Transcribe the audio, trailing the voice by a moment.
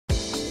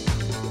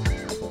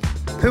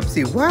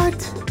Poopsie, what?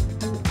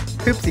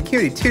 Poopsie,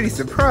 Cutie, Tootie,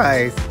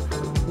 surprise.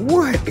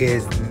 What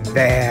is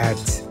that?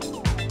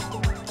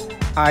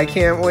 I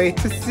can't wait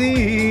to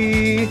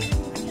see.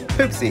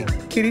 Poopsie,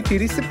 Cutie,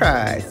 Tootie,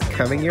 surprise,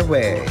 coming your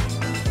way.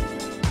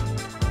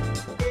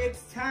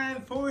 It's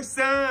time for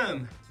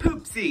some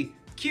Poopsie,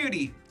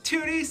 Cutie,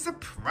 Tootie,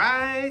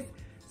 surprise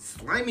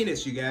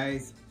sliminess, you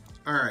guys.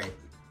 All right.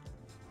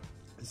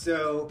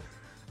 So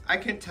I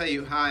can't tell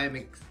you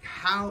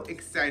how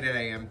excited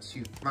I am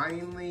to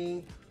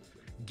finally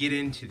get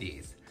into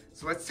these.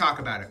 So let's talk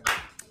about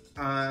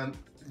it.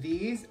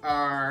 These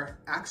are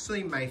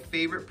actually my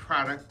favorite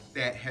product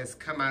that has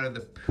come out of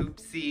the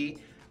Poopsie,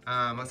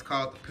 let's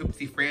call it the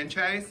Poopsie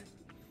franchise.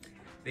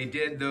 They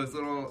did those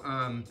little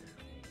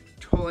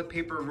toilet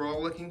paper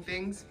roll looking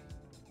things.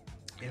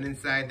 And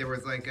inside there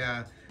was like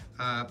a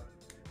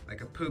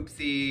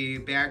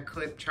Poopsie bag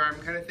clip charm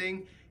kind of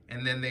thing.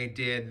 And then they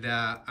did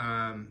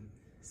the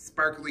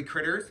sparkly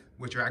critters,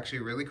 which are actually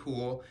really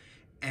cool.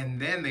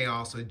 And then they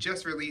also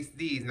just released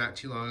these not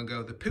too long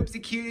ago, the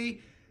Poopsie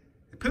Cutie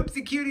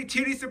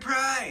Tootie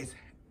Surprise.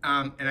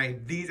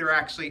 These are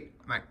actually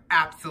my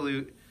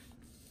absolute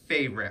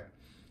favorite.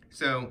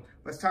 So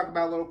let's talk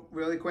about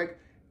really quick.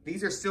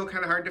 These are still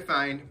kind of hard to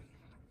find.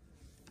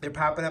 They're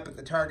popping up at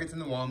the Targets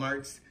and the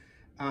Walmarts.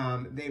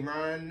 They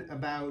run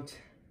about,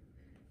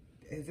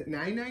 is it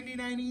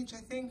 $9.99 each, I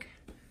think?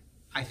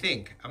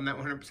 I'm not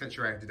 100%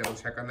 sure. I have to double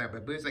check on that,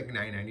 but I believe it's like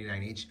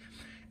 $9.99 each.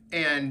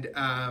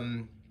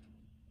 And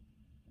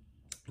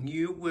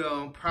you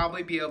will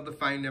probably be able to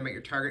find them at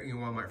your Target and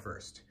your Walmart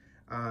first.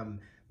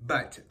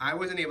 But I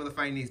wasn't able to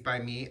find these by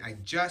me. I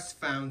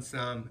just found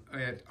some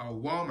at a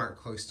Walmart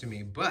close to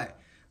me. But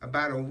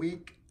about a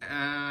week,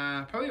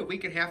 probably a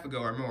week and a half ago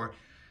or more,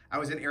 I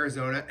was in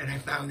Arizona and I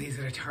found these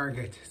at a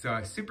Target. So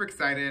I was super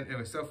excited. It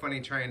was so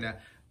funny trying to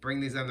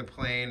bring these on the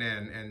plane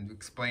and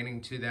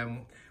explaining to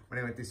them when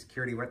I went through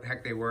security what the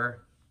heck they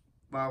were.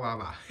 Blah, blah,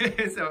 blah.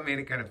 So it made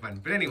it kind of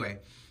fun. But anyway,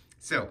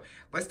 so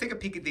let's take a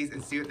peek at these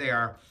and see what they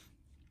are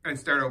and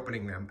start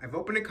opening them. I've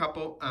opened a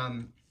couple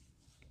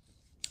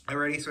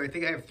already, so I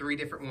think I have 3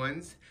 different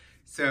ones.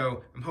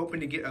 So I'm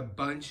hoping to get a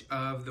bunch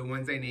of the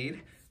ones I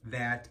need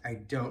that I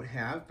don't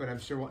have, but I'm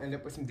sure we'll end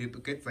up with some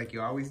duplicates like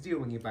you always do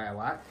when you buy a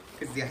lot.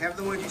 Because I have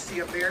the ones you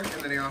see up there,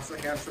 and then I also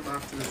have some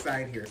off to the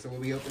side here. So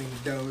we'll be opening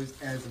those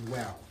as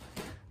well.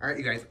 All right,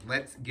 you guys,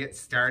 let's get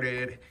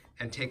started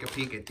and take a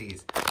peek at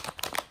these.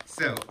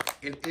 So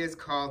it is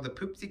called the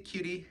Poopsie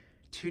Cutie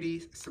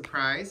Tootie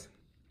Surprise.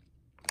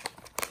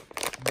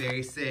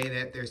 They say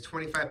that there's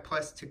 25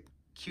 plus to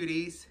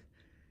cutie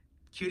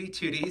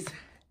tooties,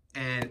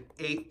 and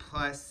 8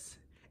 plus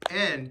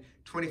and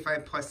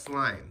 25 plus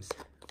slimes.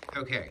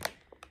 Okay,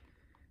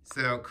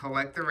 so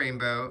collect the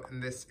rainbow,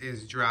 and this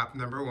is drop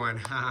number 1.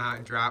 Haha,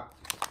 drop.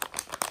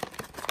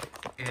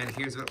 And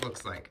here's what it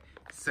looks like.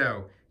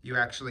 So you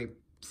actually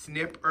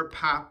snip or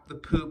pop the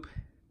poop.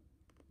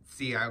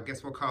 See, I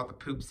guess we'll call it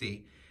the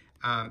Poopsie.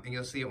 And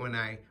you'll see it when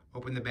I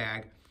open the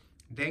bag.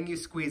 Then you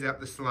squeeze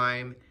out the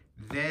slime.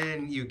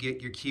 Then you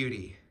get your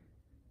cutie.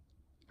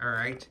 All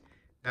right,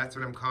 that's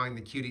what I'm calling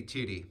the Cutie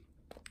Tootie.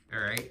 All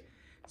right,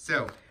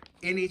 so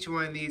in each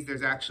one of these,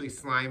 there's actually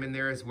slime in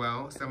there as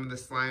well. Some of the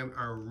slime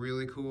are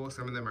really cool.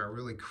 Some of them are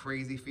really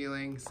crazy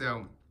feeling.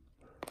 So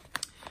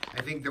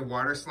I think the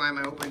water slime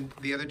I opened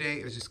the other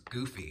day, it was just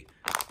goofy.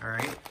 All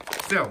right,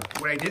 so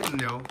what I didn't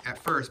know at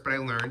first, but I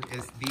learned,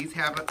 is these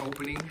have an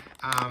opening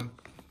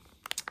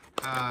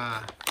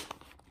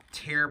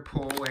tear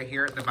pull right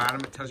here at the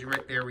bottom. It tells you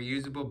right there,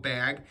 reusable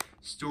bag,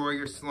 store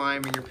your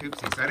slime and your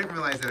Poopsie. So I didn't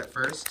realize that at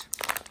first,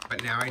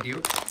 but now I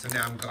do. So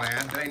now I'm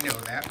glad that I know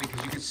that,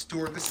 because you can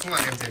store the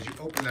slimes as you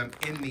open them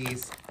in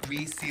these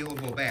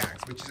resealable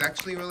bags, which is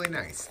actually really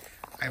nice.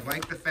 I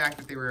like the fact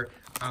that they were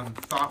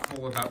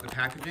thoughtful about the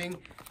packaging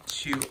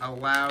to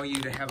allow you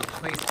to have a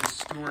place to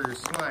store your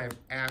slime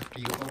after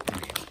you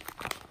open these.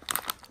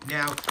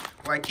 Now,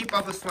 will I keep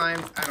all the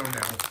slimes? I don't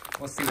know.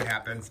 We'll see what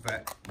happens,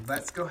 but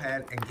let's go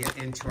ahead and get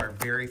into our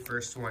very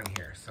first one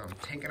here. So I'm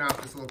taking off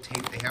this little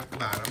tape they have at the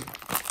bottom.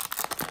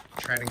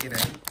 Try to get in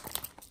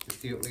to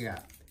see what we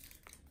got.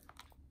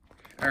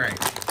 All right,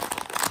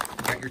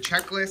 you got your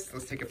checklist.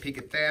 Let's take a peek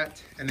at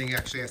that. And then you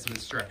actually have some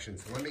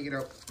instructions. So let me get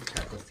out the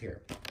checklist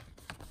here.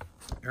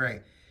 All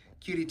right,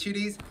 Cutie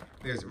Tooties.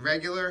 There's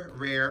regular,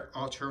 rare,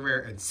 ultra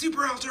rare, and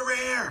super ultra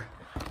rare.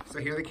 So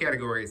here are the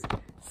categories.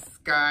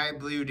 Sky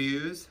blue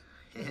dews.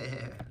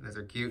 Those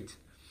are cute.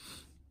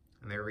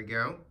 And there we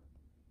go.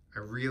 I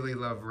really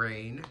love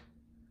rain.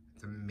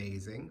 It's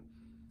amazing.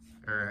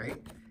 All right.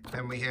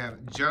 Then we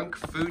have junk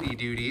foodie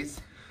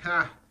duties.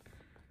 Ha!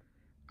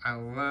 I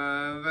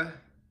love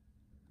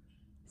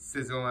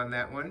sizzle on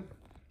that one.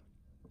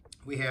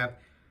 We have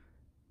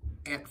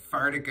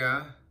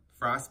Antarctica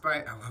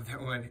frostbite. I love that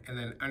one. And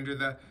then under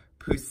the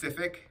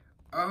Pacific.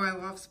 Oh, I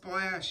love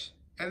Splash.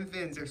 And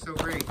Fins are so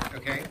great.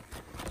 Okay.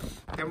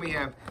 Then we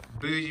have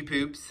Bougie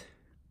Poops.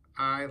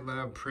 I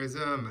love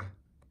Prism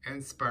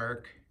and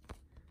Spark.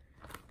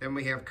 Then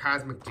we have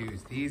Cosmic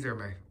Dews. These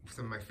are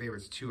some of my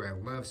favorites too. I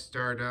love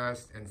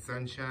Stardust and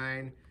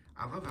Sunshine.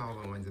 I love all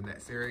the ones in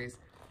that series.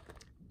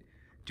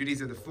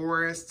 Duties of the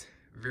forest.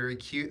 Very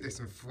cute. There's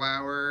some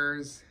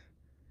flowers.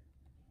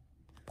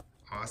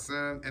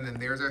 Awesome. And then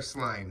there's our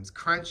slimes.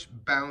 Crunch,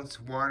 bounce,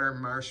 water,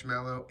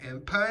 marshmallow,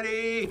 and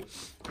putty.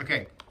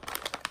 Okay.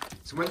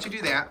 So once you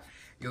do that,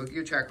 you look at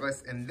your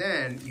checklist, and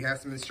then you have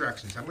some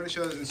instructions. I'm going to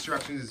show those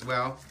instructions as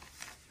well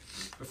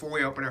before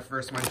we open our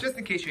first one, just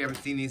in case you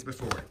haven't seen these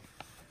before.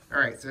 All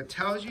right, so it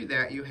tells you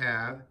that you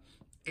have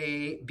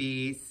A,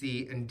 B,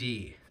 C, and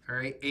D. All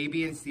right, A,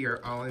 B, and C are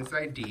all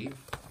inside D.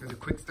 There's a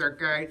quick start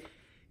guide.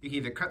 You can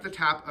either cut the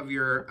top of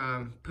your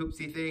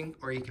Poopsie thing,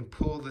 or you can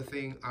pull the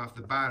thing off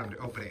the bottom to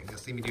open it. You'll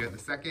see me do it in a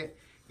second.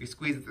 You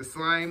squeeze at the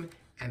slime,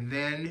 and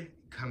then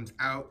comes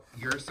out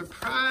your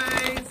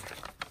surprise.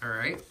 All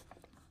right.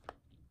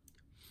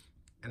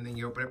 And then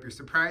you open up your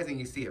surprise, and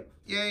you see it.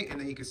 Yay, and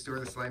then you can store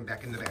the slime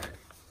back in the bag.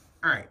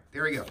 All right,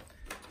 there we go.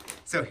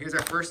 So here's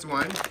our first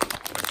one.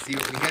 Let's see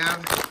what we have.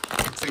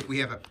 Looks like we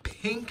have a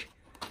pink,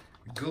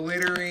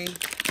 glittery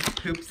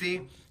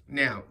Poopsie.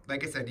 Now,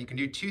 like I said, you can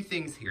do two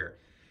things here.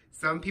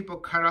 Some people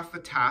cut off the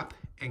top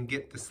and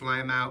get the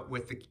slime out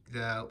with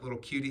the little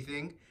cutie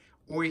thing,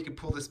 or you can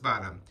pull this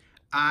bottom.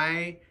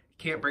 I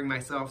can't bring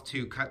myself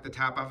to cut the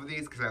top off of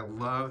these because I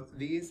love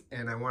these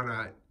and I want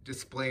to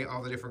display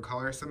all the different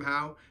colors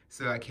somehow,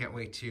 so I can't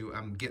wait to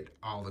get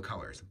all the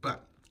colors.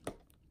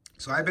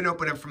 So I've been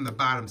opening from the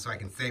bottom so I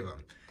can save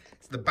them.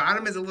 So the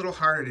bottom is a little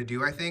harder to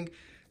do, I think,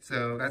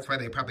 so that's why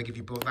they probably give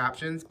you both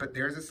options, but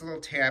there's this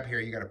little tab here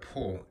you gotta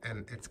pull,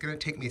 and it's gonna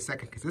take me a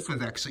second because this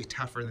one's actually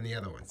tougher than the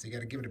other one. So you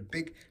gotta give it a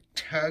big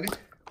tug,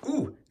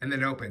 ooh, and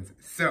then it opens.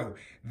 So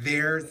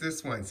there's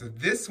this one. So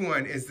this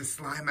one is the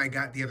slime I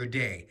got the other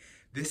day.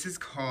 This is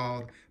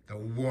called the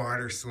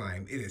water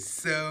slime. It is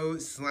so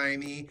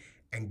slimy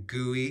and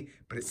gooey,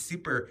 but it's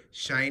super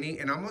shiny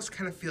and almost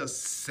kind of feels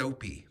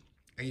soapy.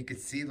 And you can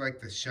see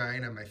like the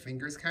shine on my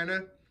fingers kind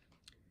of.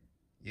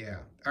 Yeah,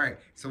 all right,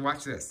 so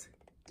watch this.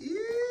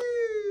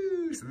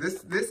 Ew. So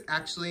this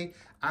actually,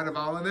 out of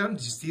all of them,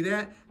 did you see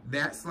that?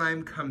 That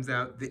slime comes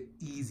out the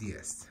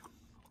easiest.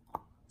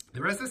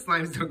 The rest of the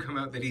slimes don't come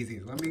out that easy.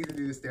 Let me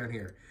do this down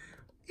here.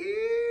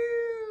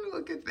 Ew,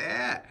 look at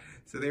that.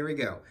 So there we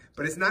go.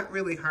 But it's not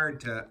really hard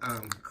to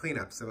clean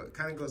up. So it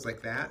kind of goes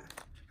like that,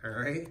 all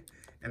right?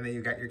 And then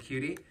you got your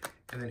cutie,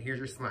 and then here's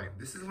your slime.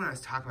 This is what I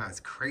was talking about, it's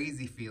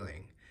crazy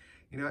feeling.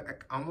 You know,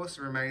 it almost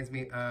reminds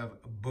me of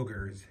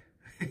boogers.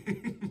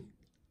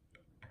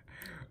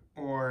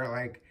 Or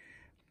like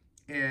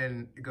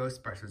in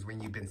Ghostbusters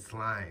when you've been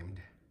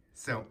slimed.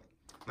 So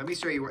let me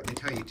show you what they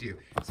tell you to do.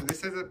 So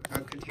this has a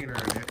container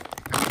on it,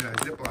 and a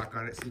Ziploc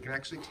on it, so you can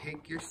actually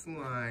take your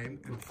slime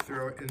and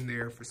throw it in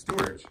there for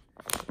storage.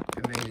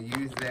 And then you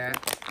use that.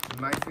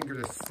 My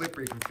fingers are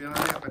slippery from feeling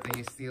that, but then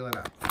you seal it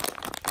up.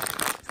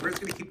 So we're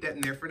just gonna keep that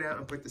in there for now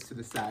and put this to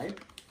the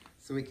side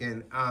so we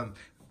can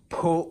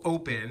pull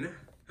open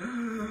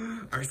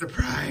our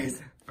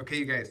surprise. Okay,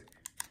 you guys,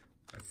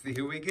 let's see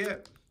who we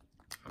get.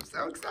 I'm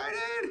so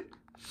excited.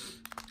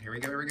 Here we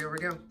go, here we go, here we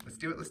go. Let's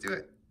do it, let's do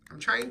it. I'm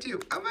trying to.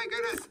 Oh my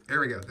goodness. There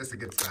we go, this is a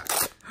good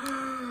spot.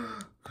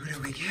 Who do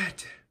we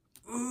get?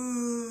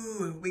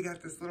 Ooh, we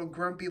got this little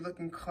grumpy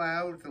looking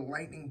cloud with a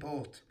lightning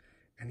bolt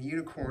and a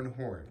unicorn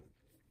horn.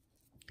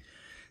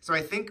 So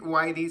I think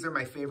why these are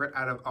my favorite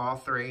out of all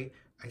three,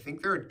 I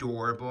think they're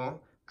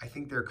adorable. I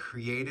think they're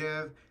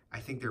creative. I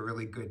think they're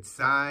really good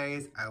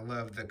size. I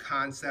love the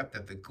concept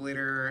of the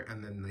glitter,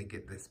 and then they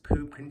get this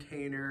poop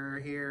container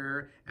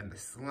here and the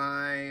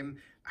slime.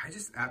 I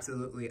just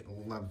absolutely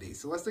love these.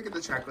 So let's look at the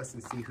checklist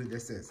and see who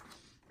this is.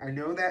 I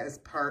know that is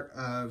part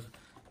of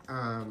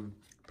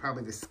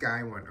probably the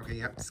Sky one. Okay,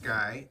 yep,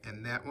 Sky.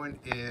 And that one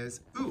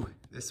is, ooh,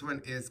 this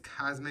one is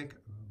Cosmic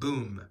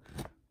Boom.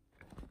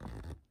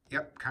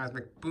 Yep,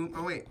 Cosmic Boom.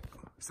 Oh wait,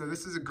 so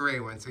this is a gray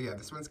one. So yeah,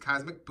 this one's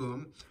Cosmic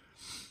Boom.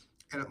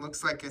 And it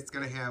looks like it's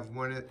gonna have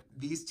one of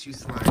these two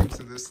slimes.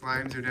 So the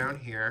slimes are down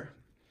here.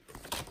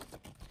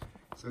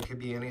 So it could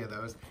be any of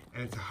those.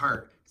 And it's a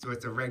heart, so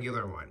it's a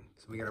regular one.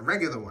 So we got a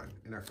regular one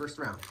in our first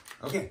round.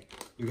 Okay,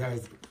 you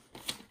guys,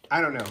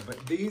 I don't know,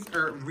 but these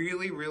are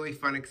really, really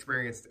fun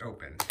experience to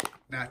open.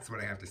 That's what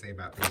I have to say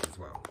about these as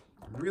well.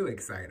 I'm really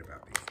excited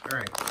about these. All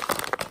right,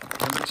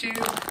 number two,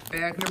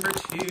 bag number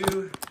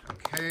two,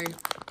 okay.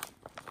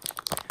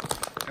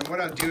 And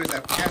what I'll do is,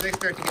 as I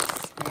start to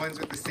get ones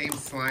with the same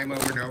slime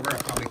over and over,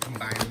 I'll probably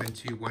combine them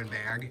into one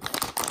bag.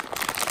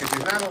 Because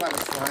there's not a lot of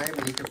slime,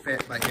 and you can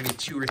fit like maybe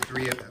 2 or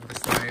 3 of the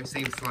slime,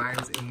 same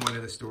slimes in one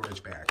of the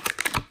storage bags.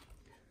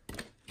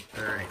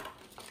 All right,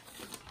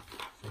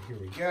 so here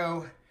we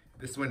go.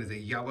 This one is a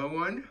yellow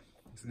one.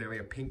 So now we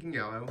have pink and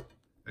yellow.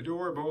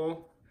 Adorable.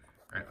 All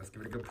right, let's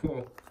give it a good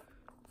pull.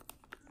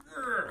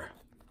 For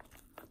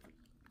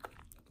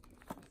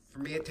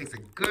me, it takes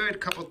a good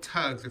couple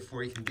tugs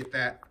before you can get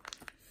that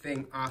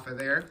thing off of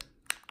there.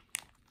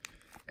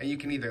 And you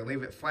can either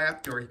leave it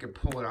flapped or you can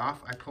pull it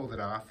off. I pulled it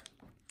off.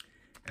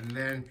 And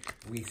then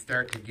we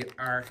start to get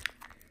our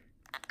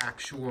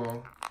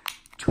actual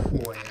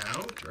toy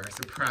out, or our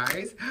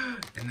surprise.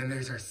 And then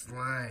there's our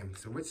slime.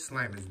 So which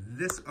slime is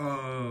this?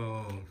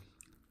 Oh.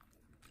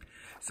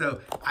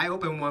 So I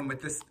opened one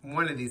with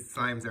one of these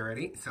slimes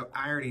already. So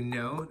I already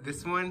know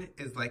this one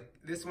is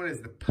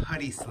the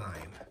putty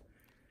slime.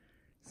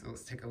 So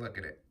let's take a look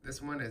at it.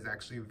 This one is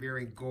actually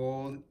very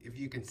gold. If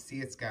you can see,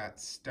 it's got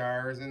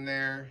stars in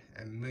there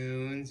and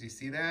moons. You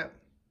see that?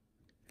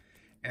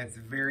 And it's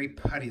very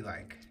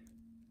putty-like.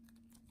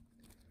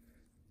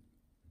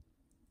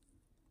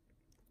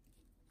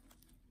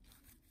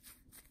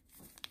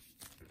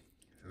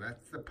 So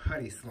that's the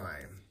putty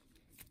slime.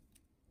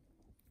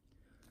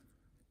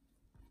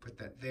 Put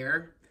that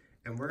there.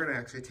 And we're gonna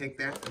actually take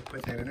that and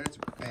put that in its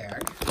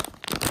bag.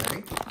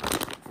 Okay?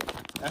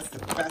 That's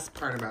the best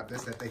part about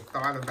this, that they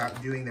thought about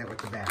doing that with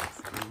the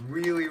bags. I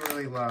really,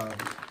 really love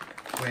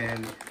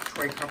when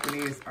toy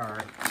companies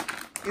are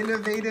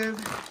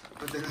innovative,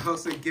 but then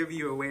also give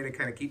you a way to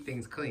kind of keep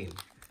things clean.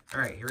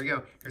 All right, here we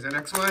go. Here's our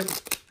next one.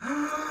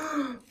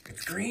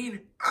 It's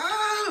green.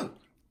 Oh,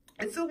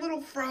 it's a little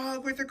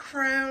frog with a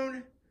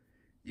crown.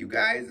 You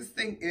guys, this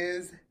thing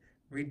is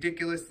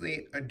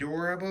ridiculously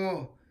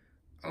adorable.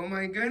 Oh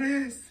my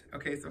goodness.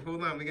 Okay, so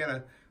hold on. We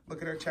gotta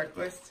look at our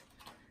checklist.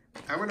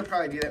 I'm gonna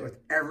probably do that with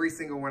every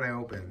single one I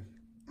open.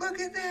 Look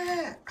at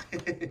that.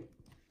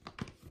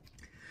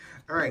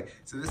 All right,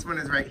 so this one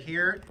is right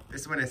here.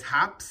 This one is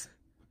Hops.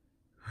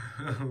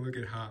 Look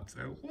at Hops,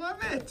 I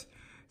love it.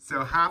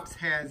 So Hops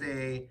has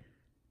a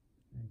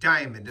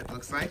diamond, it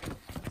looks like.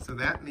 So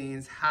that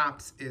means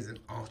Hops is an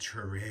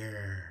ultra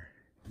rare.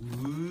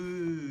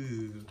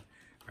 Ooh.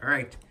 All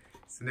right,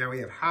 so now we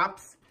have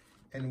Hops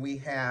and we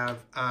have,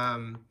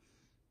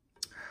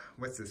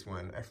 what's this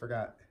one? I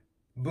forgot.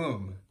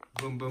 Boom,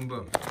 boom, boom,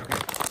 boom. Okay,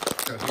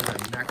 so here's our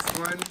next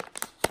one.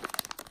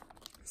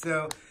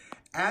 So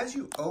as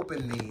you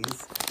open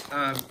these,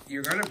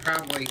 you're gonna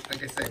probably,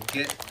 like I said,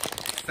 get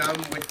some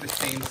with the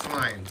same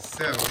slimes.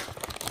 So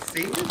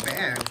save your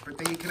bags, but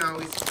then you can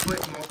always put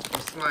multiple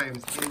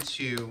slimes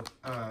into,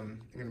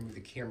 I'm gonna move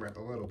the camera up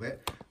a little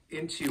bit,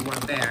 into one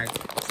bag,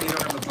 so you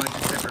don't have a bunch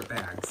of separate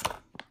bags.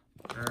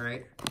 All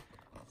right,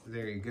 so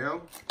there you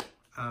go.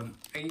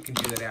 And you can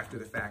do that after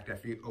the fact,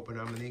 after you open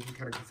them, and then you can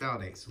kind of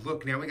consolidate. So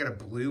look, now we got a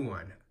blue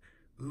one.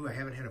 Ooh, I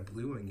haven't had a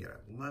blue one yet.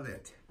 I love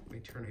it. Let me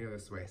turn here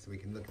this way so we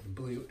can look at the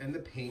blue and the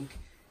pink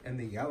and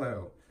the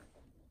yellow.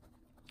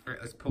 All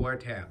right, let's pull our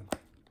tab.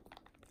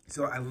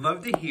 So I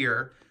love to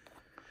hear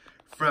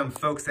from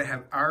folks that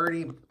have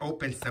already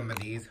opened some of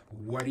these.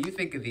 What do you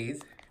think of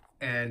these?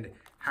 And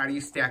how do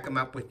you stack them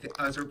up with the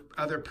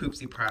other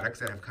Poopsie products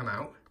that have come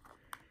out?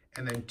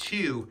 And then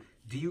 2,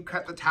 do you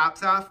cut the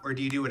tops off, or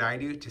do you do what I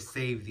do to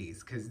save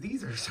these? Because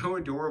these are so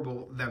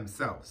adorable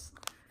themselves.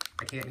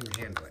 I can't even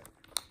handle it.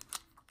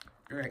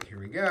 All right, here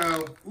we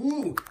go.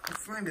 Ooh, what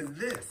slime is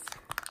this?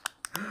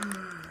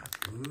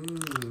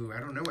 Ooh, I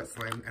don't know what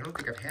slime. I don't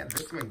think I've had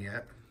this one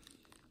yet.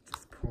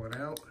 Just pull it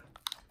out.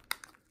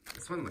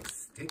 This one looks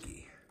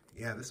sticky.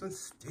 Yeah, this one's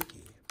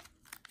sticky.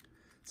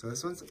 So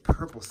this one's a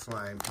purple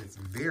slime, and it's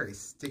very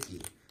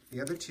sticky.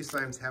 The other 2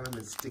 slimes haven't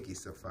been sticky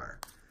so far.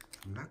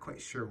 I'm not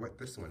quite sure what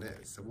this one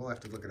is, so we'll have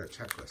to look at our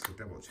checklist to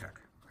double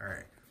check. All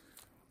right.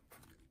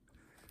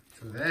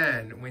 So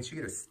then, once you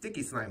get a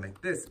sticky slime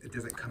like this, it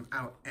doesn't come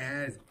out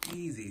as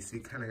easy, so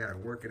you kind of got to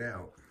work it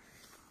out.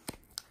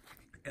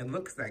 It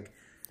looks like,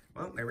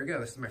 well, there we go.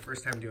 This is my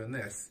first time doing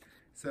this.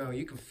 So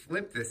you can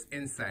flip this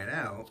inside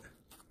out,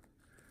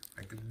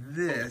 like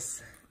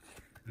this,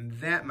 and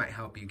that might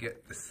help you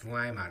get the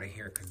slime out of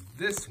here, because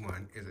this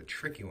one is a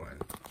tricky one.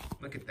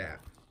 Look at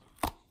that.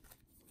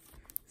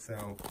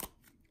 So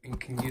you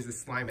can use the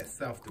slime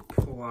itself to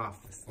pull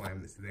off the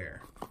slime that's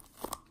there.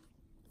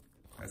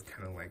 That's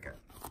kind of like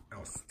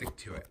I'll stick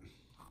to it.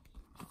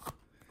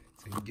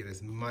 So you get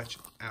as much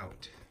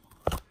out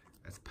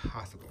as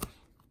possible.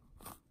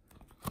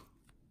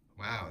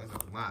 Wow, there's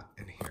a lot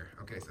in here.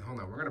 Okay, so hold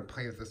on, we're gonna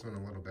play with this one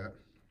a little bit.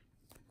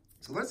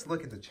 So let's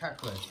look at the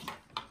checklist.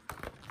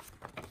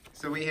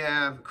 So we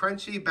have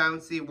crunchy,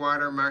 bouncy,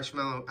 water,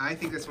 marshmallow. I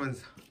think this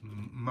one's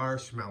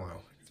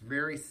marshmallow. It's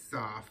very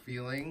soft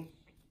feeling.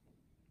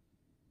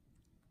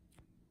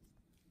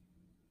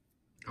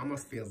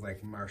 Almost feels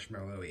like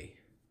marshmallowy.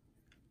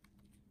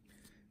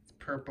 It's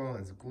purple,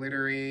 it's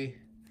glittery.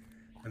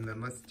 And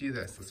then let's do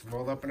this. Let's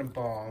roll up in a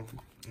ball.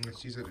 And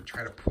let's use it to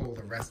try to pull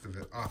the rest of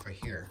it off of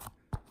here.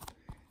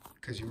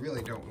 Because you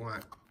really don't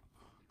want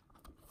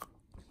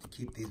to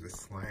keep these with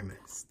slime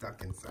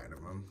stuck inside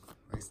of them.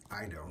 At least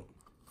I don't.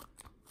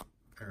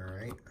 All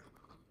right.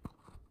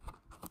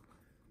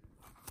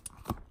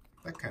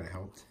 That kind of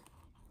helped,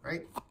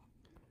 right?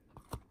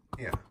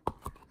 Yeah.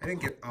 I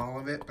didn't get all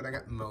of it, but I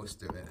got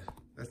most of it.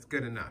 That's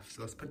good enough.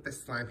 So let's put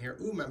this slime here.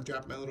 Ooh, I'm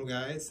dropping my little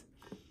guys.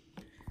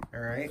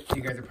 All right.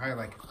 You guys are probably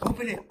like,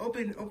 open it,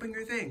 open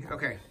your thing.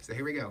 Okay, so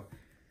here we go.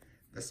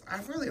 I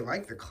really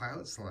like the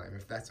cloud slime,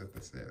 if that's what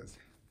this is.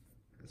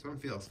 This one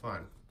feels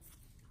fun.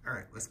 All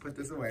right, let's put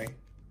this away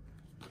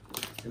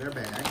in our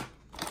bag.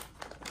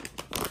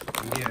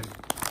 Again,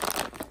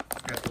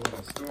 got the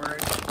little storage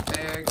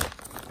bag.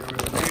 Throw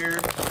it in there.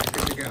 And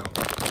good to go.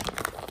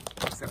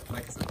 Except,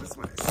 like I said, this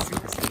one is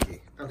super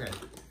sticky. Okay.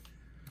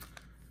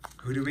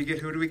 Who do we get?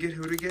 Who do we get?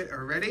 Who do we get?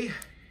 Are we ready?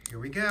 Here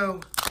we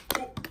go.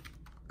 Oh,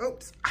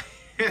 Oops.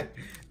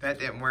 That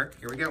didn't work.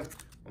 Here we go.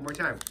 One more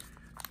time.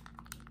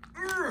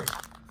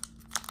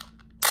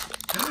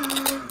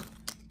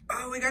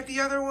 Oh, we got the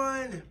other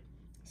one.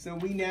 So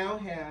we now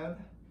have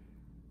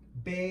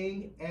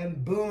Bang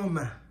and Boom.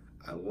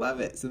 I love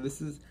it. So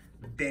this is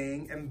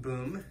Bang and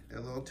Boom. They're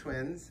little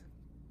twins.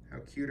 How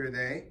cute are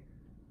they?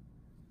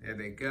 There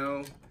they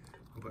go.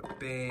 We'll put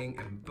Bang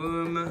and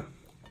Boom.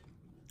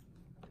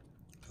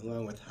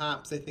 Along with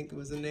Hops, I think it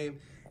was the name.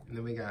 And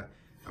then we got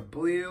a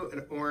blue,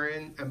 an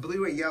orange, a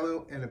blue, a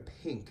yellow, and a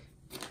pink.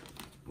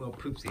 Little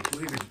Poopsie.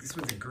 Ooh, this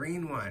one's a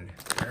green one.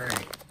 All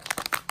right.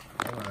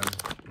 Hold on.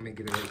 Let me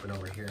get it open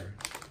over here.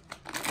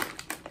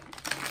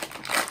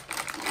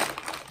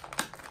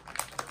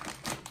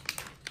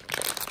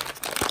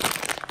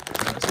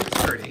 This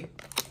one's pretty.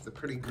 It's a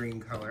pretty green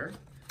color.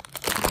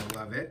 I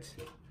love it.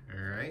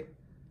 All right.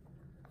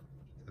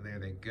 So there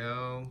they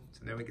go.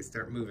 So now we can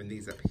start moving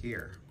these up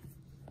here.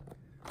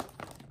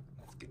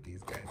 Let's get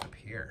these guys up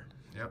here.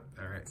 Yep.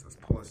 All right. So let's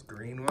pull this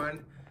green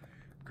one.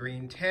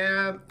 Green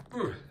tab.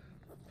 Ooh.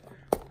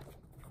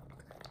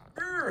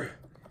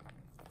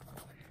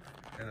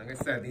 And like I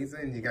said, these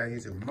ones you gotta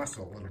use your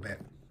muscle a little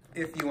bit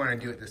if you want to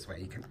do it this way.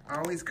 You can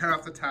always cut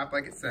off the top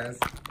like it says,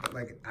 but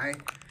like I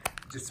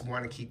just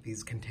want to keep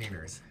these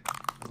containers,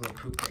 these little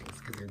poop things,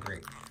 because they're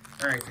great.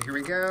 All right, so here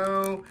we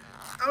go.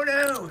 Oh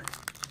no!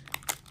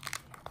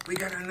 We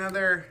got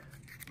another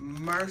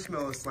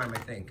marshmallow slime, I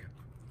think.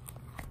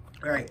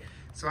 All right,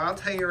 so I'll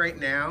tell you right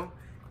now,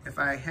 if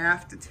I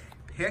have to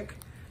pick,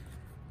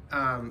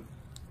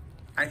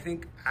 I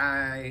think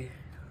I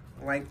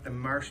like the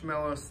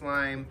marshmallow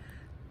slime.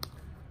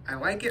 I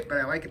like it, but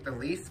I like it the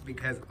least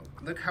because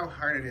look how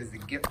hard it is to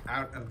get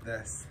out of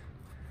this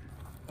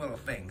little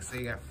thing. So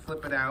you gotta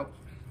flip it out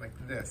like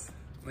this.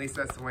 At least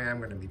that's the way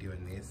I'm gonna be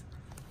doing these.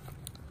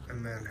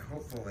 And then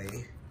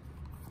hopefully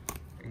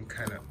I can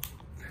kind of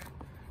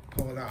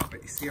pull it off.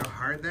 But you see how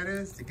hard that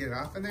is to get it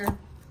off of there?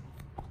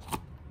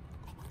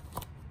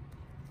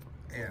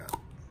 Yeah,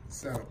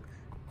 so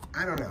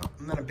I don't know.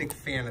 I'm not a big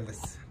fan of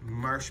this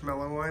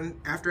marshmallow one.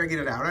 After I get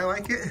it out, I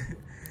like it,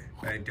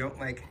 but I don't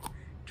like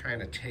trying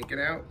to take it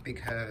out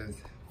because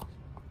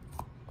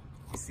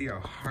you see how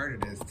hard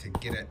it is to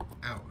get it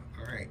out.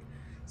 All right,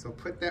 so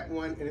put that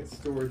one in its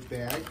storage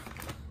bag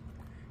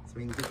so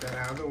we can get that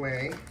out of the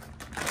way.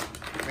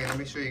 Wait, let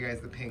me show you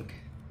guys the pink.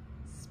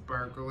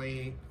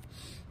 Sparkly.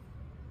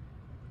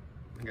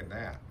 Look at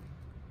that.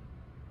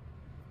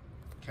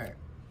 Okay.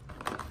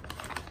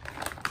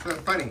 So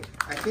funny,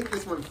 I think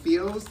this one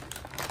feels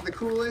the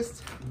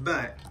coolest,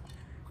 but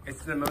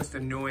it's the most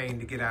annoying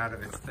to get out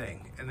of its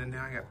thing. And then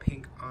now I got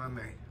pink on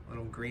my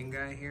little green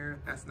guy here.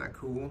 That's not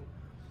cool.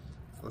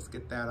 So let's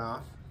get that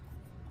off.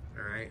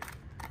 All right,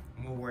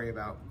 and we'll worry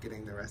about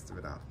getting the rest of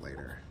it off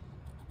later.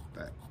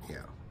 But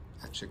yeah,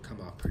 that should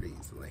come off pretty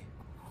easily.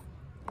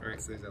 All right,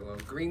 so there's a little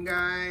green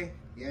guy.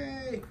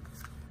 Yay.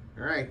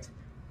 All right,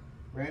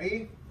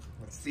 ready?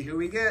 Let's see who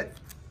we get.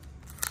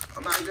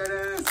 Oh my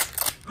goodness.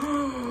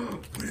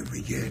 What did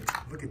we get?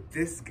 Look at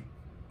this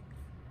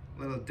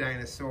little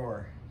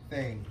dinosaur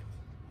thing.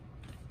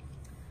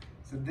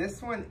 So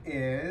this one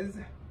is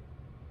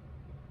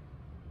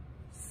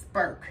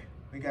Spark.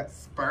 We got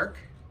Spark,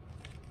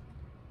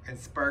 and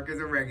Spark is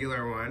a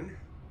regular one.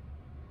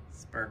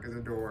 Spark is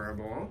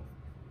adorable.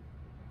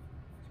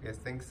 You guys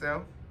think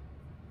so?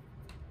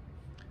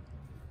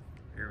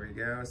 Here we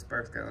go.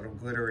 Spark's got little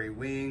glittery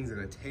wings and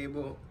a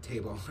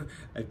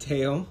a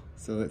tail,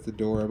 so that's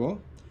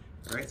adorable.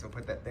 All right, so I'll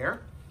put that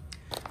there.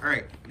 All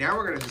right, now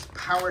we're gonna just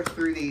power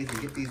through these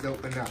and get these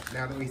opened up.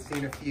 Now that we've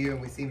seen a few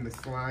and we've seen the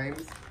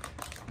slimes,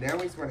 now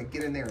we just wanna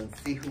get in there and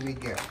see who we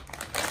get.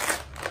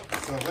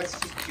 So let's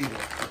just do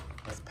that.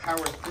 Let's power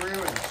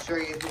through and show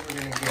you who we're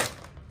gonna get.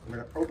 I'm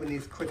gonna open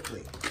these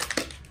quickly.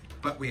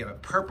 But we have a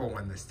purple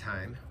one this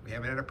time. We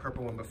haven't had a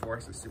purple one before,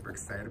 so super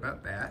excited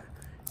about that.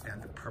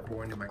 Add the purple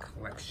one to my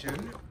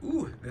collection.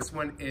 Ooh, this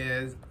one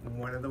is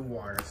one of the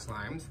water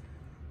slimes.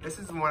 This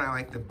is the one I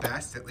like the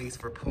best, at least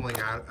for pulling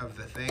out of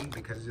the thing,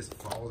 because it just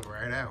falls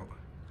right out.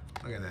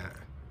 Look at that.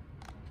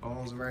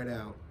 Falls right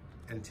out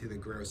into the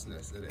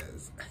grossness it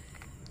is.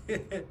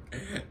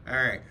 All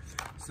right,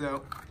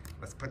 so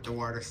let's put the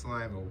water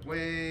slime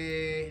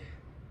away.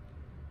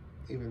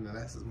 Even though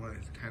this is one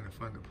that's kind of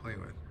fun to play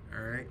with.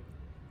 All right,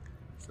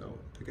 so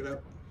pick it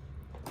up.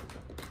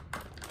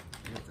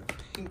 Get the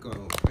pink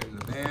one, put it in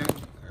the bag.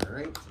 All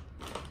right,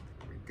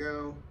 here we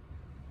go.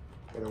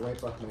 Gotta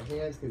wipe off my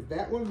hands, because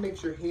that one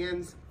makes your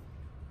hands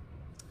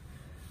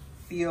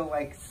feel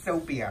like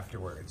soapy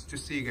afterwards,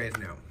 just so you guys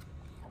know.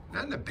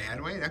 Not in a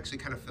bad way, it actually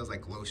kind of feels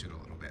like lotion a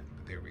little bit.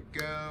 But there we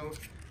go.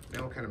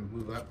 Now we'll kind of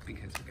move up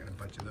because we got a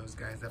bunch of those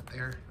guys up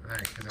there. All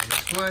right, here's our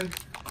next one.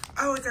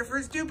 Oh, it's our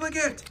first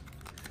duplicate.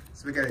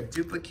 So we got a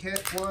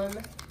duplicate one.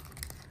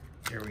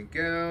 Here we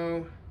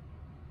go.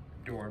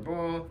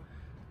 Adorable.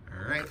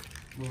 All right,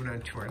 moving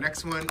on to our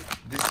next one.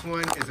 This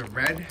one is a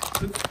red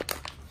poop.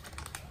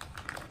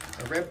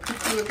 A red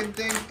poopy looking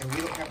thing, and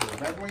we don't have the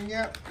red one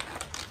yet.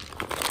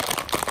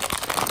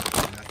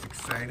 And that's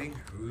exciting.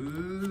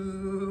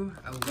 Ooh,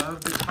 I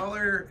love the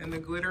color and the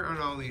glitter on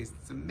all these.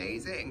 It's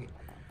amazing.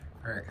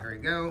 All right, here we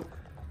go.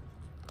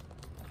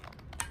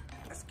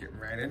 Let's get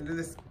right into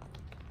this.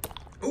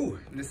 Ooh,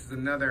 and this is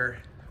another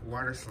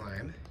water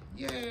slime.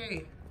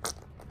 Yay.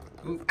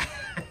 Ooh.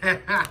 Did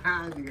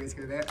you guys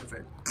hear that? It's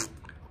like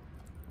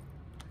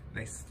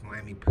nice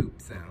slimy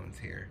poop sounds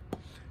here.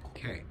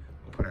 Okay,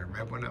 we'll put our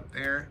red one up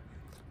there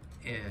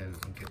and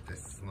we'll get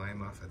this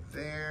slime off of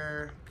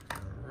there. All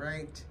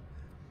right.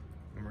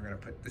 And we're gonna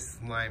put this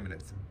slime in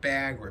its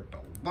bag where it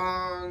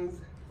belongs.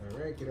 All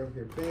right, get over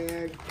your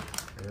bag.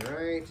 All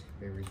right,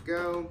 there we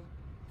go.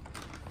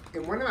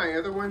 And one of my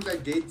other ones, I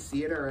did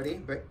see it already,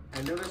 but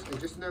I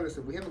just noticed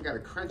that we haven't got a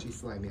crunchy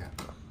slime yet,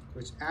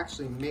 which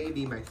actually may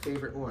be my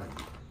favorite one.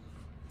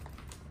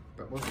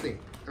 But we'll see.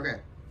 Okay.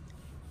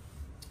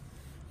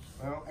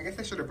 Well, I guess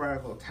I should have brought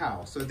a little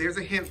towel. So there's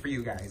a hint for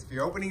you guys. If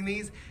you're opening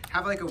these,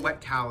 have like a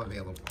wet towel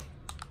available,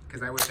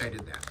 because I wish I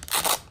did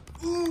that.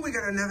 Ooh, we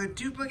got another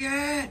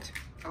duplicate.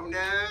 Oh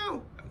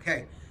no.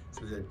 Okay,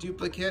 so there's a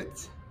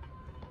duplicate.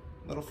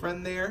 Little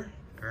friend there.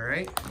 All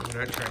right,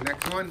 moving on to our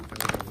next one. Put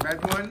the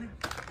red one.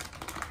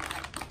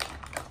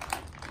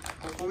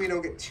 Hopefully we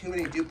don't get too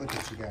many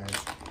duplicates, you guys.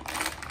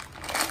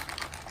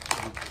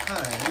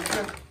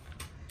 Because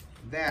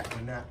that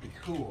would not be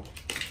cool.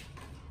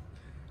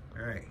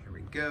 All right, here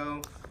we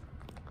go.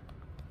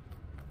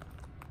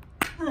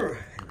 Here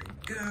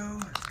we go.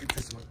 Let's get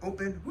this one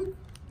open. Whoop.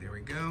 There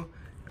we go.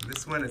 And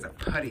this one is a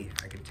putty.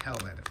 I can tell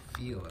by the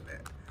feel of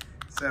it.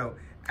 So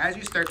as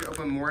you start to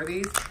open more of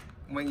these,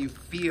 when you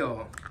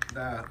feel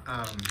the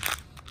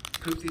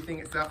Poopsie thing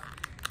itself,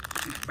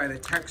 by the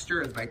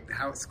texture of like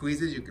how it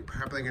squeezes, you're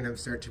probably gonna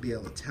start to be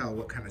able to tell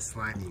what kind of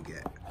slime you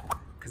get.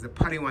 Because the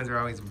putty ones are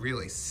always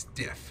really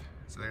stiff.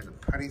 So there's a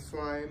putty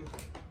slime.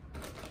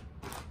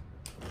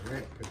 All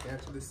right, put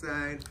that to the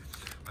side.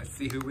 Let's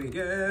see who we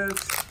get.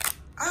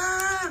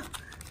 Ah,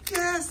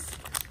 yes.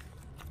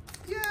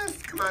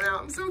 Yes, come on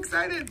out, I'm so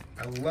excited.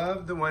 I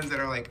love the ones that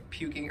are like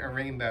puking a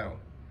rainbow.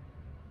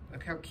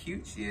 Look how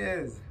cute she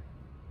is.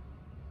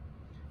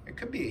 It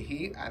could be a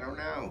he, I don't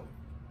know,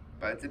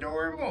 but it's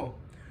adorable.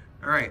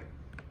 All right,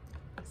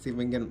 let's see if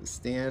we can get them to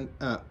stand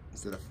up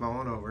instead of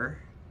falling over.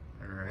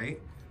 All right,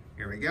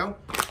 here we go.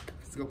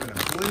 Let's open a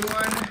blue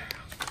one.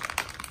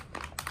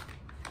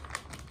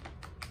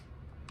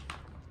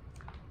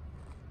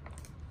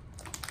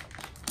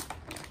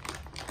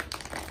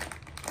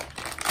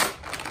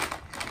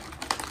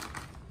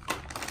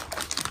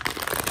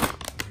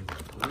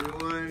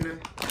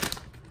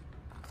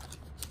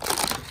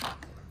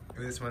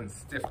 This one's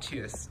stiff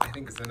too. I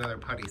think it's another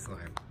putty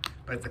slime,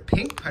 but it's a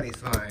pink putty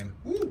slime.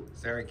 Ooh,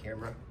 sorry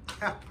camera.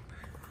 Ha.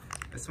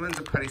 This one's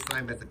a putty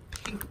slime, but it's a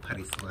pink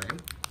putty slime.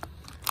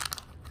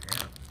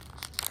 Yeah,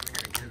 I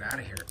gotta get it out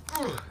of here.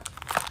 Ooh.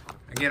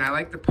 Again, I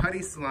like the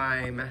putty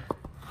slime,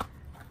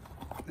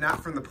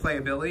 not from the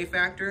playability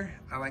factor.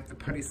 I like the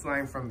putty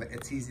slime from the,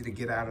 it's easy to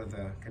get out of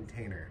the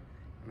container.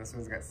 And this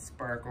one's got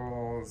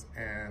sparkles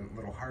and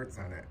little hearts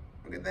on it.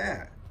 Look at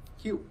that,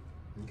 cute.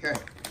 Okay.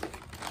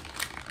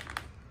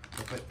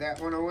 We'll put that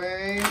one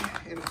away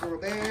in a little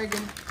bag.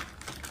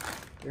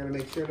 We gotta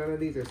make sure none of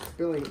these are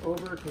spilling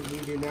over because we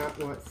do not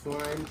want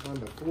slime on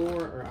the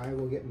floor or I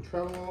will get in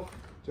trouble.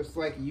 Just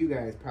like you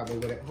guys probably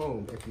would at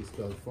home if you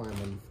spilled slime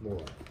on the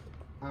floor.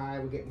 I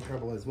would get in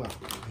trouble as well.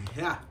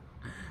 Yeah.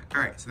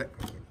 All right, so that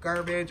goes in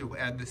garbage. We'll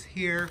add this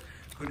here.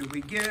 Who did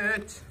we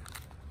get?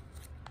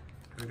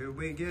 Who did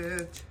we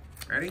get?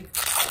 Ready?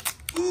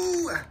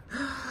 Ooh!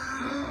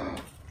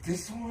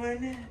 This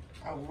one,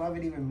 I love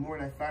it even more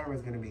than I thought it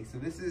was gonna be. So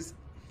this is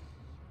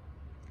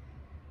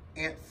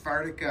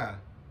Antarctica.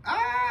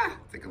 Ah,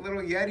 it's like a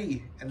little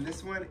Yeti. And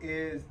this one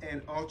is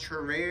an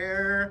ultra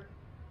rare.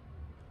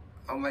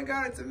 Oh my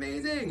God, it's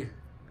amazing.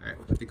 All right,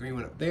 we'll put the green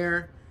one up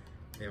there.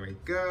 There we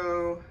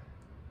go.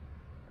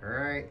 All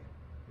right,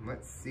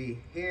 let's see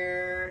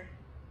here.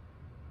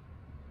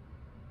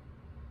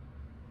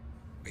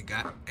 We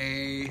got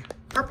a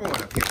purple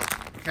one up here.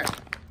 Okay,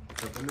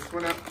 let's open this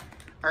one up.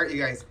 All right,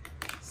 you guys.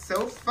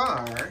 So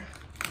far,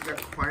 we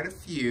got quite a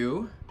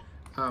few.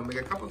 We got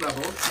a couple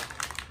doubles.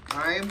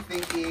 I am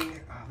thinking,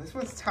 oh, this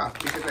one's tough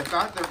because I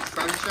thought the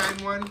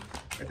sunshine one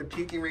with the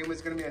puking rain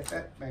was gonna be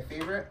my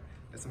favorite.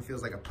 This one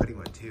feels like a putty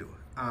one too.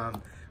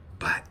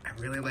 But I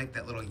really like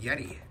that little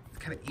Yeti. It's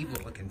kind of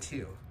evil looking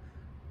too.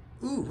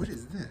 Ooh, what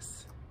is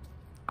this?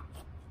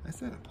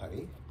 That's not a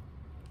putty.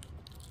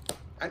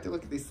 I have to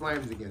look at these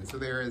slimes again. So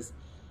there is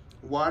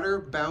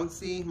water,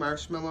 bouncy,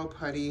 marshmallow,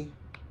 putty.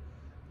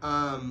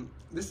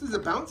 This is a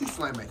bouncy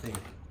slime, I think.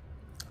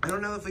 I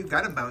don't know if we've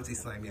got a bouncy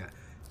slime yet.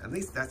 At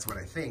least that's what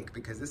I think,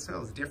 because this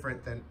smells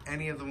different than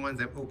any of the ones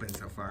I've opened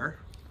so far.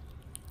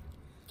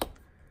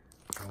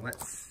 So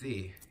let's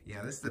see.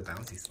 Yeah, this is a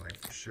bouncy slime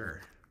for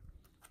sure.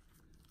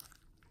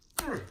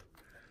 Let's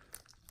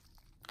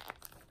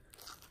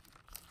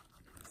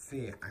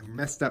see, I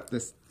messed up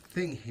this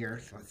thing here,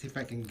 so let's see if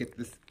I can get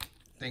this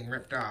thing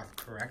ripped off.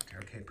 Correct?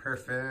 Okay,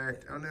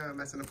 perfect. Oh no, I'm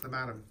messing up the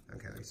bottom.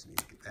 Okay, I just need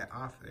to get that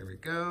off. There we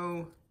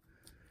go.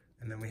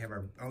 And then we have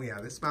our, oh yeah,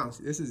 this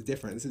is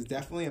different. This is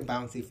definitely a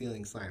bouncy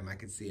feeling slime. I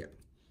can see it.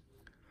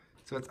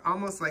 So it's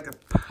almost like a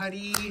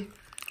putty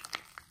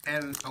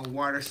and a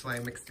water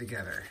slime mixed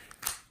together.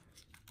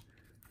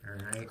 All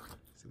right,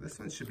 so this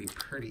one should be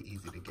pretty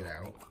easy to get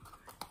out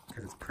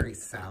because it's pretty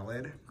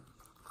solid.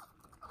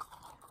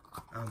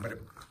 But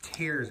it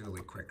tears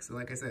really quick. So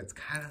like I said, it's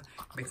kind of,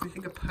 makes me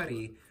think of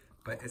putty,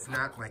 but it's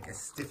not like as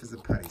stiff as a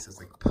putty. So it's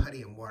like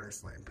putty and water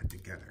slime put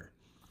together.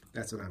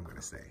 That's what I'm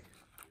gonna say.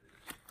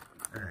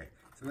 All right,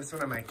 so this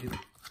one I might do the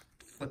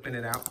flipping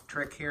it out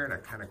trick here to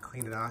kind of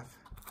clean it off.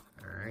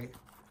 All right,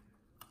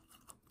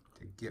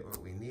 to get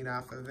what we need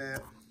off of it.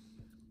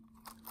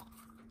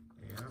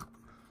 Yeah,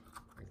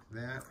 like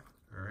that.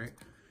 All right,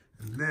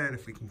 and then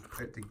if we can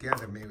put it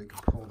together, maybe we can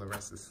pull the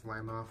rest of the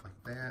slime off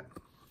like that.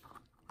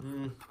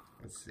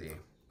 Let's see,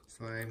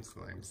 slime,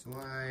 slime,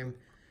 slime.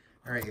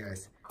 All right, you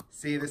guys,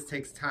 see, this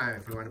takes time.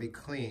 If you want to be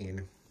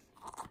clean,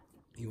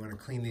 you want to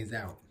clean these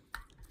out.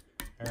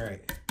 All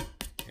right,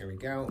 here we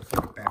go.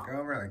 Flip it back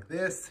over like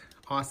this.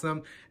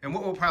 Awesome. And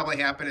what will probably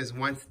happen is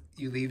once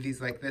you leave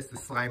these like this, the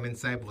slime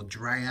inside will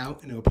dry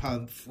out and it will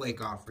probably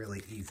flake off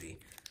really easy.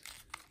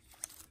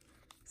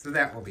 So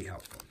that will be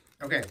helpful.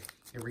 Okay,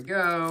 here we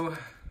go.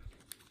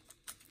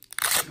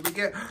 What do we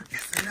get?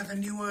 Yes, another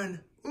new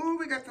one. Ooh,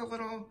 we got the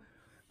little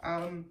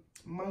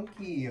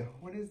monkey.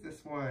 What is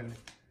this one?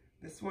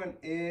 This one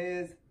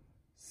is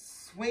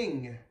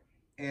Swing.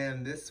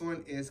 And this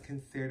one is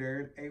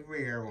considered a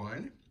rare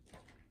one.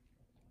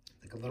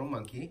 Like a little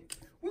monkey.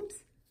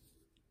 Whoops.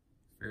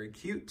 Very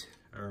cute.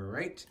 All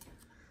right.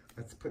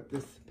 Let's put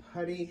this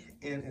putty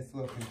in its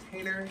little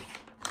container.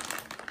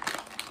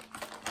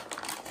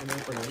 And then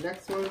for the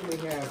next one, we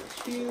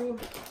have 2,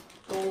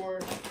 4,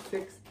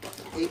 6,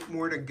 8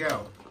 more to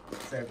go.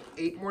 So I have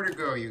 8 more to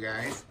go, you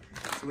guys.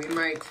 So we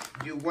might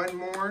do one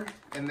more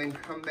and then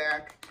come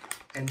back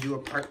and do a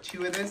part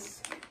 2 of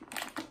this.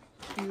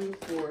 2,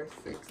 4,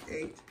 6,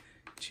 8.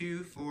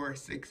 2, 4,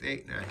 6,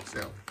 8, 9.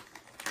 So,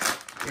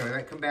 yeah, we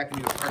might come back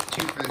and do a part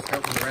 2 for this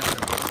helping the rest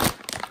of them.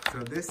 So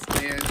this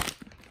is,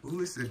 ooh,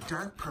 this is a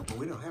dark purple.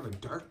 We don't have a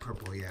dark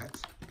purple yet.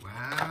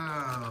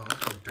 Wow,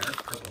 look how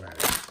dark purple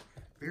that is.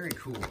 Very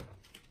cool.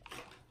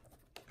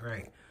 All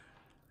right,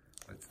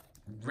 let's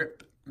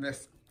rip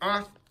this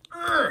off.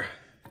 Urgh!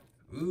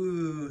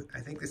 Ooh, I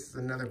think this is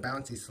another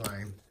bouncy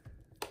slime,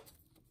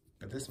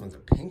 but this one's a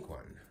pink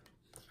one.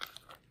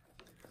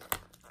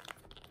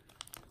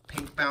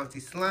 Pink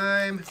bouncy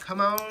slime,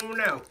 come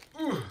on out.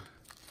 Ooh.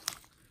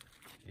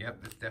 Yep,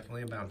 it's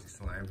definitely a bouncy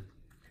slime.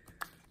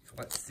 So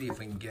let's see if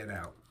we can get it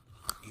out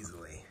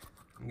easily.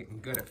 I'm getting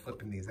good at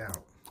flipping these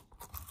out.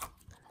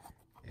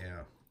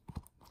 Yeah.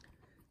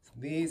 So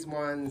these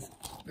ones,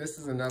 this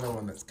is another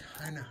one that's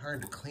kind of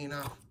hard to clean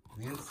off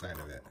the inside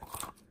of it.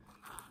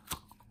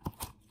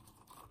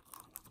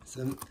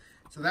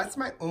 So that's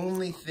my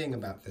only thing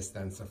about this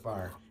then so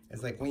far,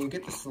 is like when you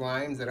get the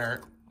slimes that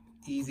aren't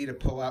easy to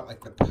pull out,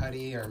 like the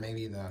putty or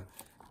maybe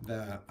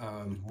the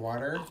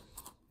water,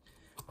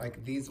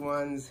 like these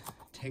ones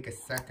take a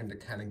second to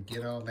kind of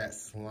get all that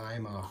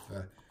slime off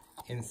the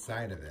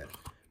inside of it,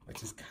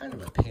 which is kind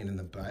of a pain in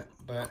the butt,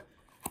 but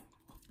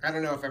I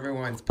don't know if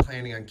everyone's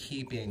planning on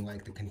keeping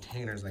like the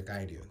containers like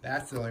I do.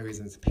 That's the only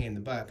reason it's a pain in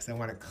the butt, because I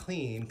want it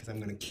clean because I'm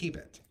going to keep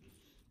it.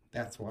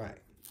 That's why.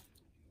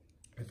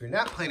 If you're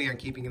not planning on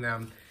keeping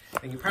them,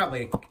 then you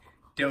probably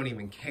don't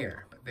even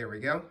care. But there we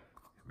go.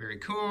 Very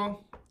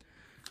cool.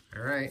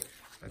 All right,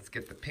 let's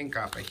get the pink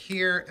off of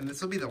here. And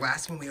this will be the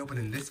last one we open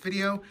in this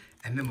video.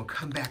 And then we'll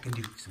come back and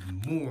do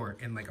some more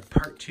in like a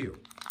part 2.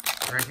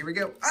 All right, here we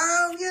go.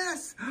 Oh,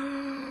 yes.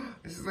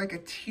 This is like a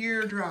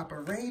teardrop, a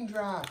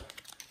raindrop.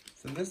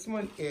 So this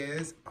one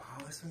is,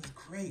 oh, this one's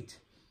great.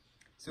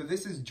 So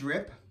this is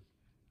Drip.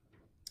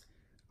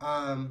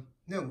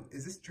 No,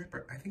 is this Drip?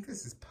 I think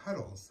this is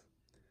Puddles.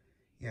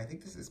 Yeah, I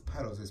think this is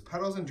Puddles. There's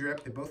Puddles and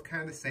Drip. They're both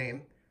kind of the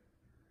same.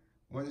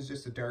 One is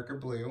just a darker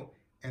blue,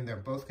 and they're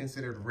both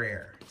considered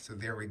rare. So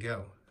there we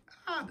go.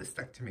 Ah, this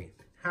stuck to me.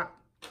 Ha.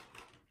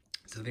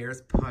 So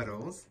there's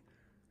Puddles.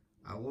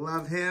 I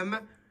love him.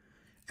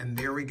 And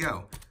there we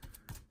go.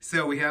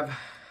 So we have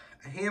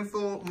a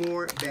handful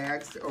more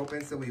bags to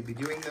open, so we'll be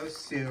doing those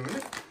soon.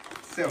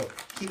 So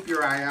keep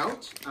your eye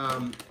out.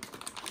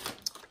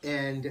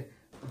 And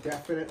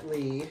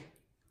definitely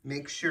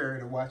make sure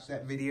to watch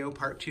that video,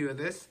 part 2 of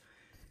this.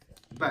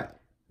 But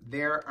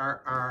there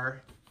are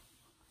our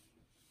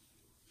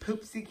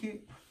Poopsie,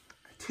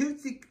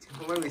 Tootsie,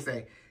 what do we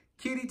say?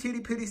 Cutie,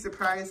 Tootie, Pootie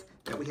surprise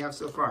that we have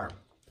so far.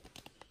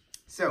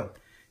 So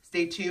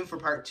stay tuned for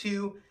part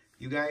 2.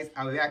 You guys,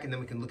 I'll be back and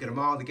then we can look at them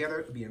all together.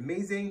 It'll be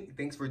amazing.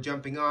 Thanks for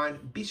jumping on.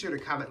 Be sure to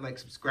comment, like,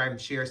 subscribe,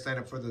 and share. Sign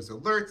up for those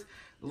alerts.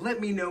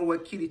 Let me know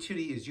what Cutie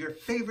Tootie is your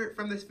favorite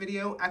from this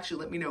video.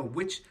 Actually, let me know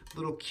which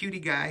little cutie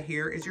guy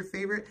here is your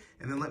favorite.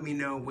 And then let me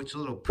know which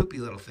little poopy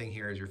little thing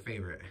here is your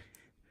favorite.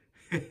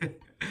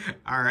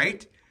 All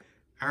right.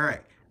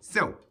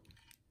 So,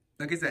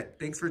 like I said,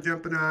 thanks for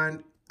jumping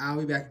on. I'll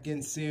be back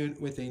again soon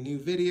with a new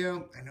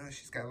video. I know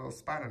she's got a little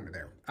spot under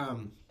there.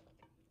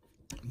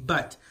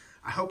 But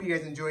I hope you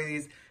guys enjoy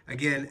these.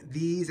 Again,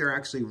 these are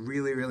actually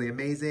really, really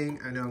amazing.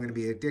 I know I'm gonna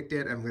be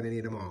addicted. I'm gonna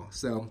need them all.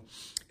 So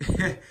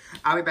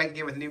I'll be back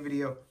again with a new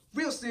video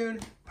real soon.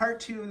 Part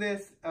 2 of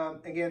this.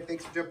 Again,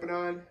 thanks for jumping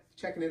on,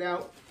 checking it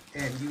out,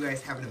 and you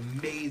guys have an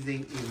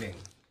amazing evening.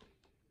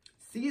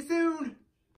 See you soon.